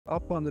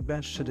Up on the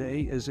bench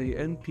today is a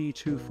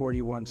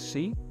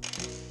NP241C.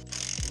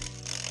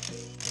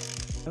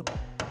 Yep.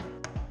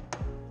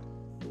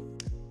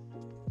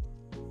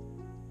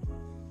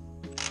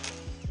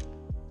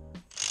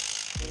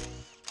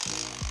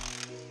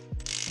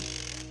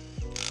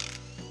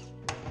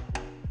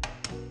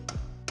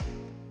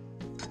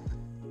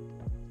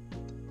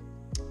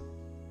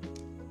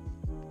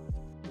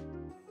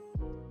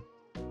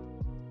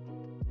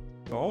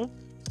 Oh,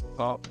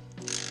 up.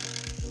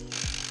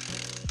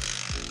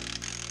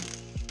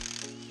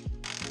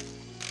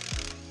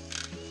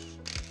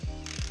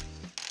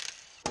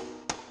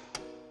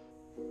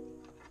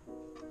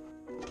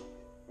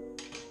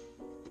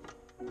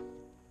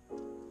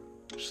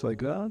 Just like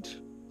that.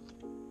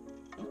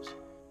 Oops.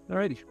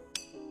 Alrighty.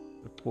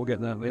 We'll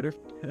get that later.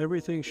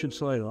 Everything should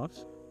slide off.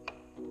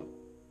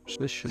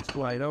 This should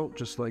slide out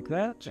just like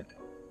that.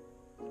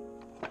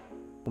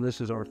 And this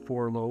is our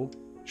 4-low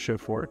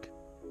shift fork.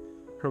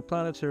 Her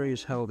planetary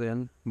is held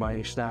in by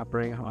a snap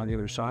ring on the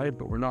other side,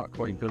 but we're not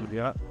quite good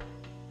yet.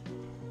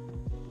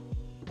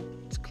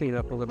 Let's clean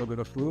up a little bit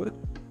of fluid.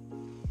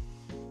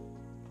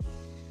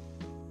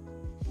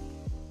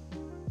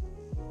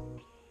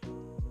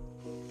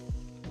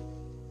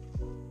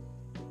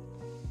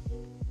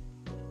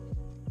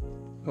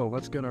 Oh,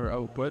 let's get our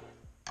output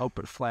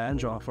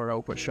flange off our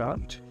output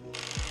shaft.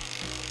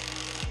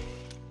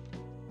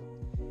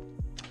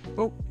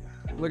 Oh,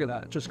 look at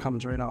that, it just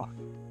comes right off.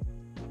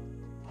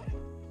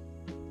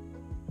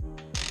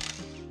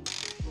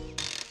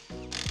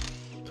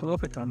 So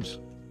off it comes.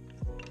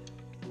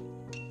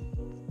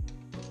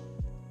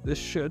 This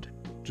should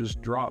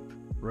just drop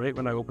right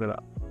when I open it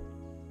up.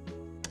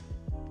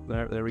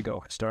 There we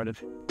go, it started.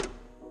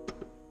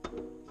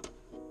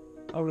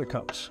 Out it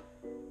comes.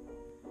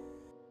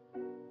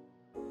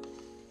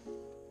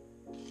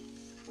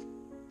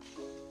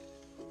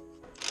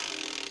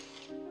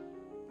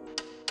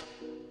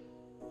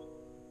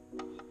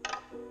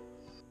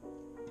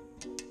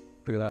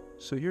 Look at that.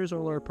 So here's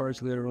all our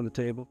parts later on the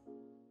table.